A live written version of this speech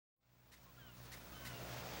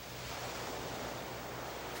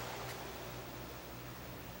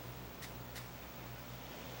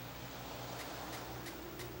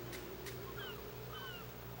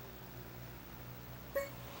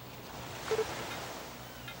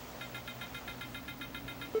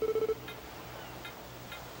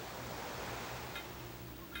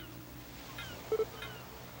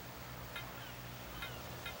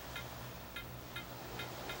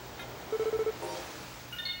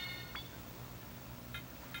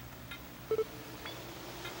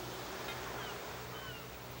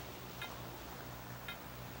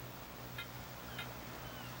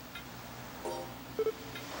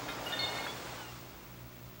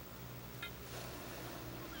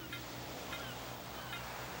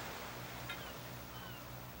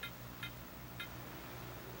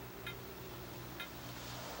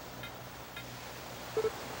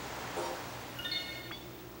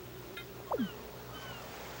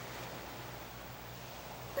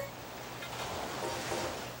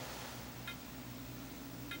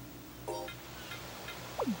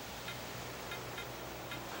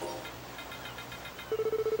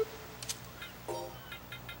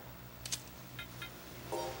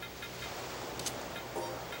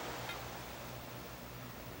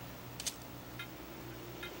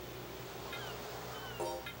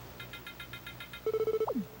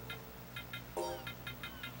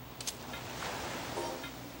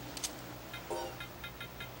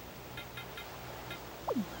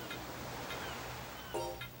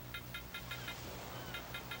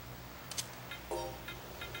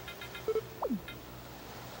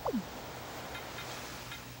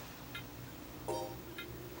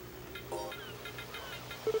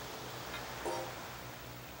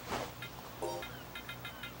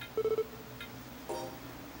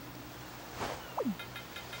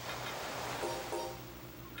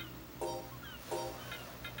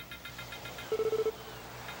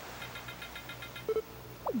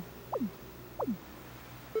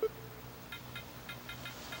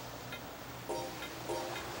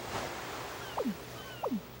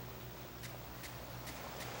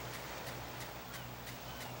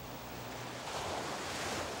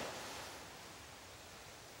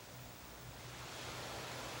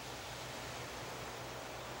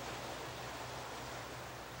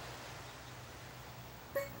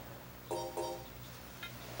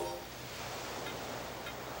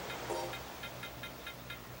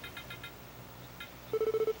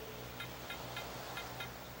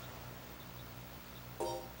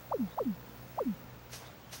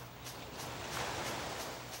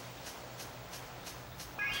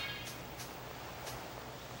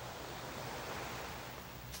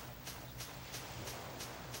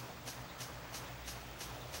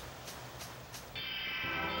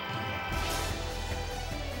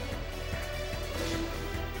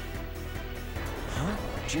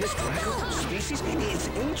genus Draco? Species? It's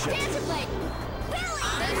ancient. Dancer blade! Billy!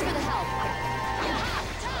 Thanks for the help.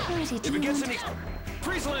 Where is he If it gets any...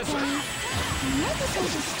 Freeze Lancer! Maybe such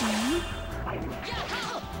a stone.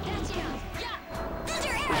 Use your If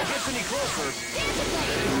it arrow! gets any closer... Dancer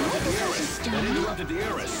blade! That interrupted the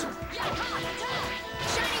Aeris.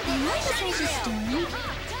 Shining blade! Maybe Shining such a rail! stone.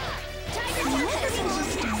 Tiger Maybe tempest! such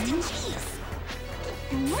a stone. Jeez!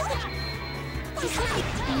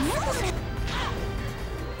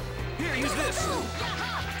 Here, use this!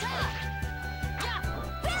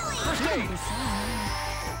 Billy! First aid!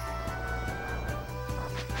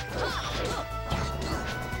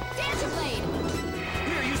 Dancer blade!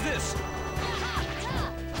 Here, use this!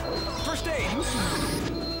 First aid!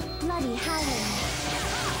 Bloody howling.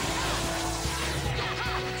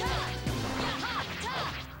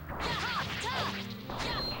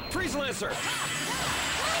 Freeze Lancer!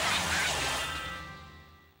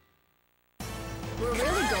 We're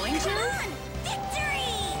really going to? Victory!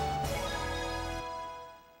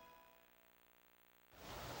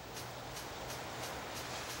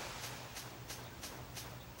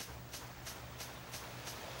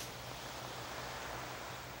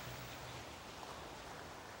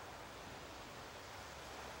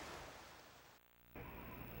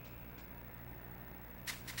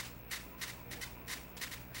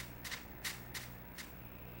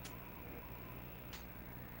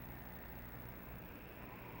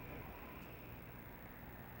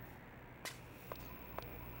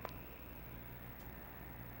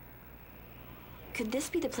 Could this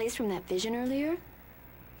be the place from that vision earlier?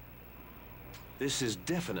 This is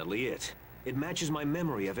definitely it. It matches my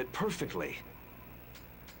memory of it perfectly.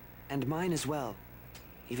 And mine as well,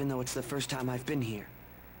 even though it's the first time I've been here.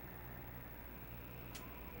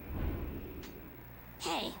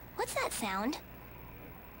 Hey, what's that sound?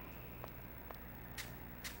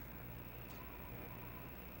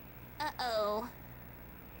 Uh-oh.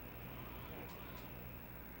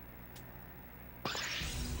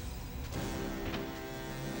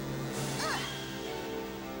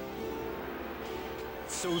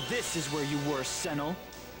 So this is where you were, Sentinel.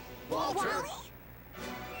 Walter!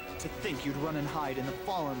 To think you'd run and hide in the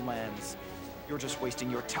Fallen Lands. You're just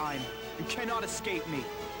wasting your time. You cannot escape me.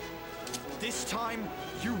 This time,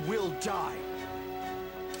 you will die.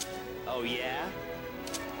 Oh yeah?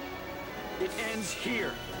 It ends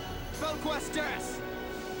here. Belquestes!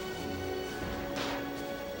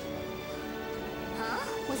 Huh?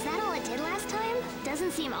 Was that all it did last time?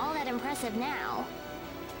 Doesn't seem all that impressive now.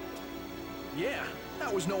 Yeah,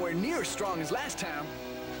 that was nowhere near as strong as last time.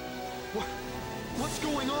 What's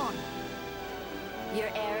going on? Your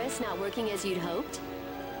Eris not working as you'd hoped?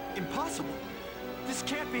 Impossible. This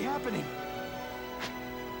can't be happening.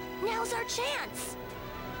 Now's our chance!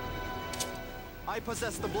 I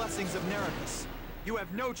possess the blessings of Nericus. You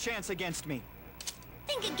have no chance against me.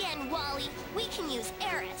 Think again, Wally. We can use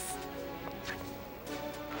Eris.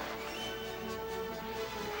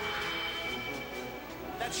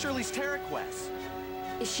 That's Shirley's Terraquest.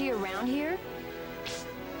 Is she around here?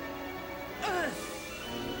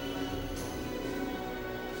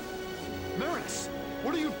 Marinus,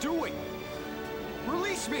 what are you doing?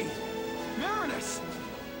 Release me! Marinus!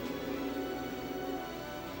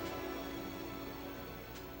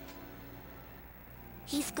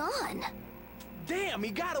 He's gone. Damn,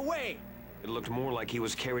 he got away! It looked more like he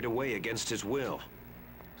was carried away against his will.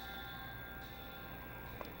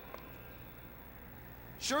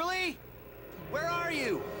 Shirley? Where are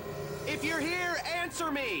you? If you're here,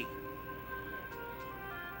 answer me!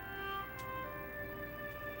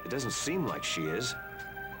 It doesn't seem like she is.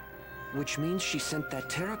 Which means she sent that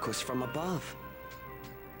Terracus from above.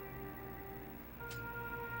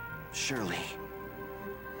 Surely.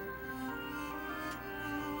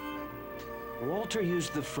 Walter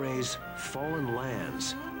used the phrase, fallen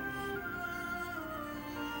lands.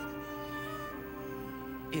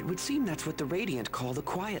 It would seem that's what the Radiant call the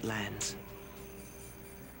Quiet Lands.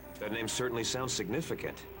 That name certainly sounds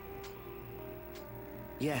significant.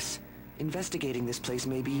 Yes, investigating this place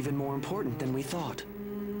may be even more important than we thought.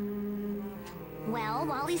 Well,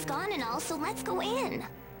 Wally's gone and all, so let's go in.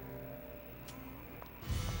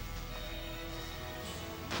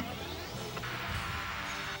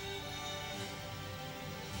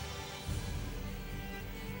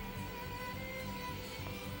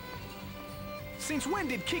 Since when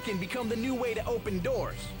did kicking become the new way to open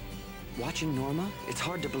doors? Watching Norma, it's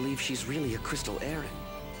hard to believe she's really a Crystal Aaron.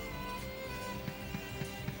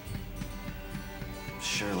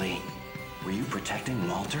 Shirley, were you protecting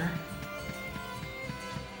Walter?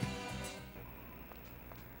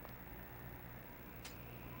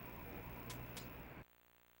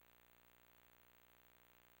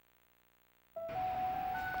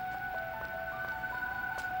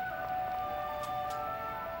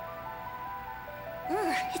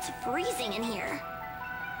 It's freezing in here.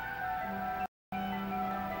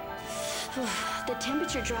 The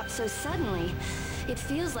temperature dropped so suddenly. It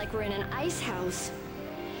feels like we're in an ice house.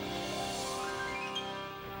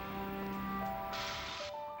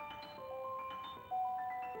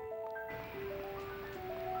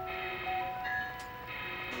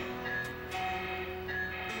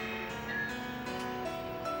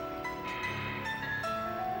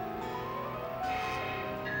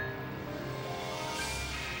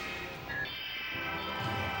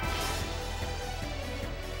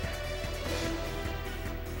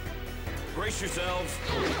 Brace yourselves.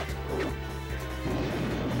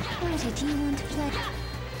 Why did you want to play?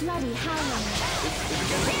 Bloody howling.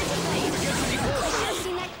 I've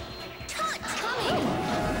seen that coming.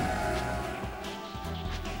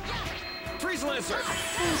 Freeze Lancer!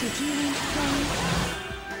 Why did you want to play?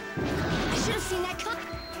 I should have seen that coming.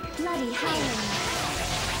 Bloody howling.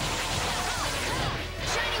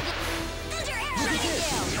 Shining Thunder Arrow!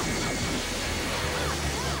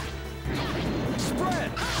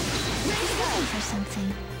 Spread! Looking for something.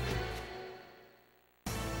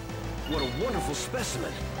 What a wonderful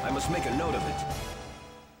specimen. I must make a note of it.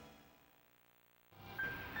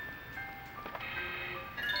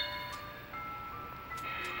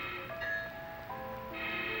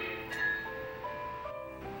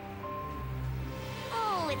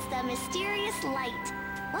 Oh, it's the mysterious light.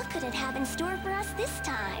 What could it have in store for us this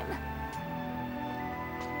time?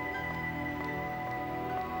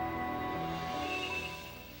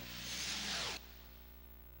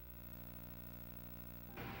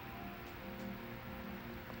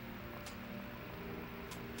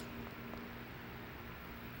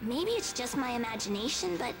 Maybe it's just my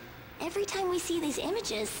imagination, but every time we see these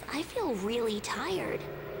images, I feel really tired.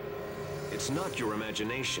 It's not your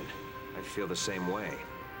imagination. I feel the same way.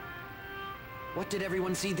 What did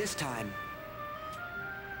everyone see this time?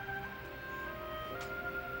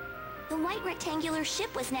 The white rectangular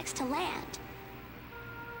ship was next to land.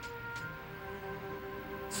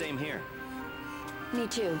 Same here. Me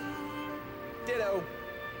too. Ditto.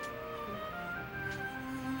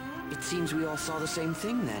 It seems we all saw the same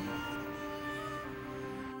thing then.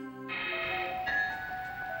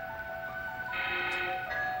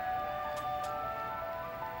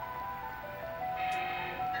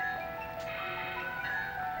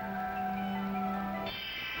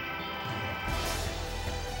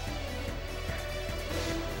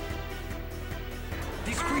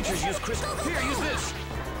 These creatures use crystal. Here, use this!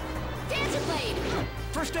 Dancer blade!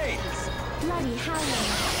 First aid! Bloody howling.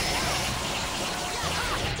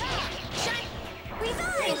 Shine!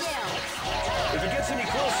 Revive! If it gets any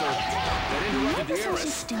closer, that interrupted the Such a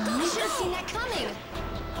heiress. stone. I should have seen that coming!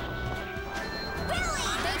 Really?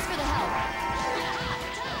 Thanks for the help.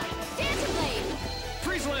 Dancer blade!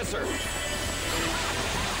 Freeze Lancer!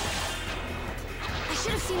 I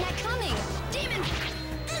should have seen that coming! Demon!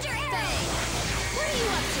 Thunder Arrow! What are you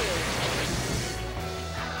up to?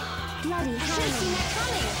 Bloody I should have seen howling. that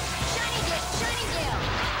coming! Shining Gale!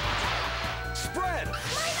 Spread!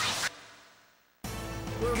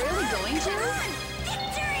 We're really going Come to? on!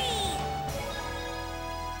 Victory!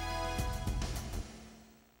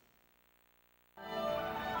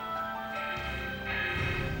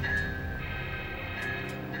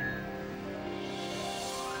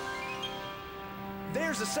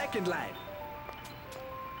 There's a second line.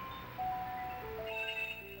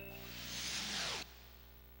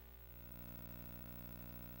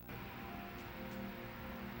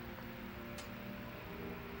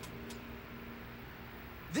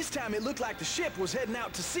 This time it looked like the ship was heading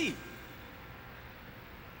out to sea.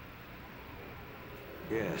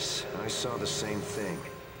 Yes, I saw the same thing.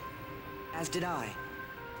 As did I.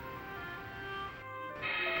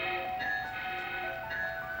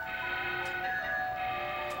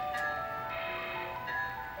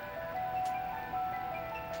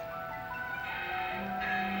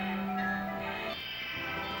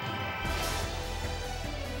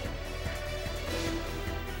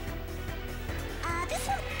 This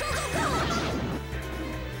one! Go, go, go!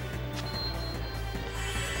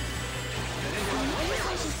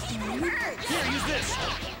 Here, use this!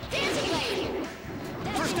 Dancer blade!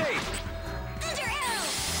 First aid! Thunder Arrow!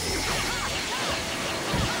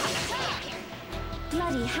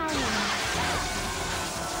 Bloody howling.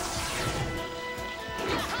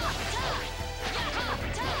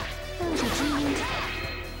 Oh, did you want to?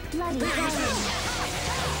 Bloody howling.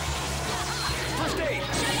 First aid!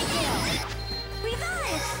 Shining Gale!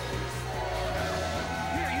 Revive!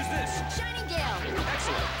 Here, use this! Shining Gale!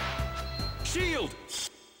 Excellent! Shield!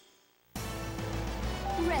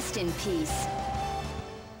 Rest in peace.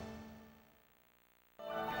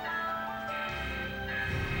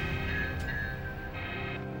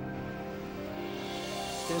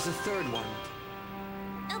 there's a third one.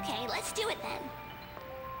 Okay, let's do it then.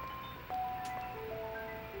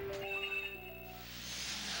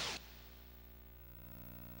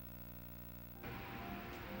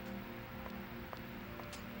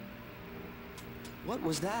 What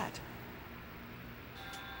was that?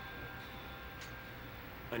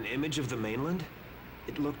 An image of the mainland?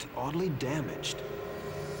 It looked oddly damaged.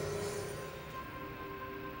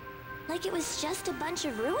 Like it was just a bunch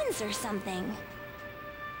of ruins or something.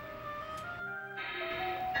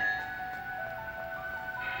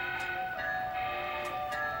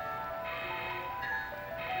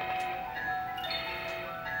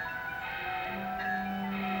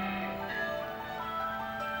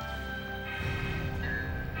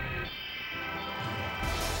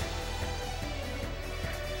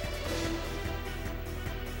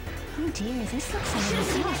 Oh dear, this looks a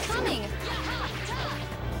little rough. Coming!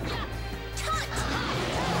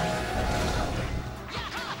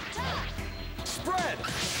 Spread!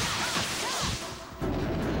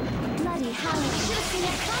 Bloody hell. Should have seen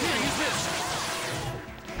it coming! Use this!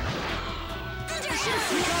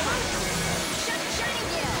 Shining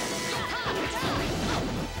Gale!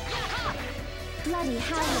 Bloody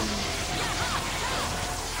howling.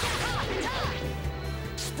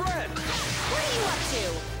 Spread! What are you up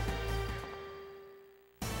to?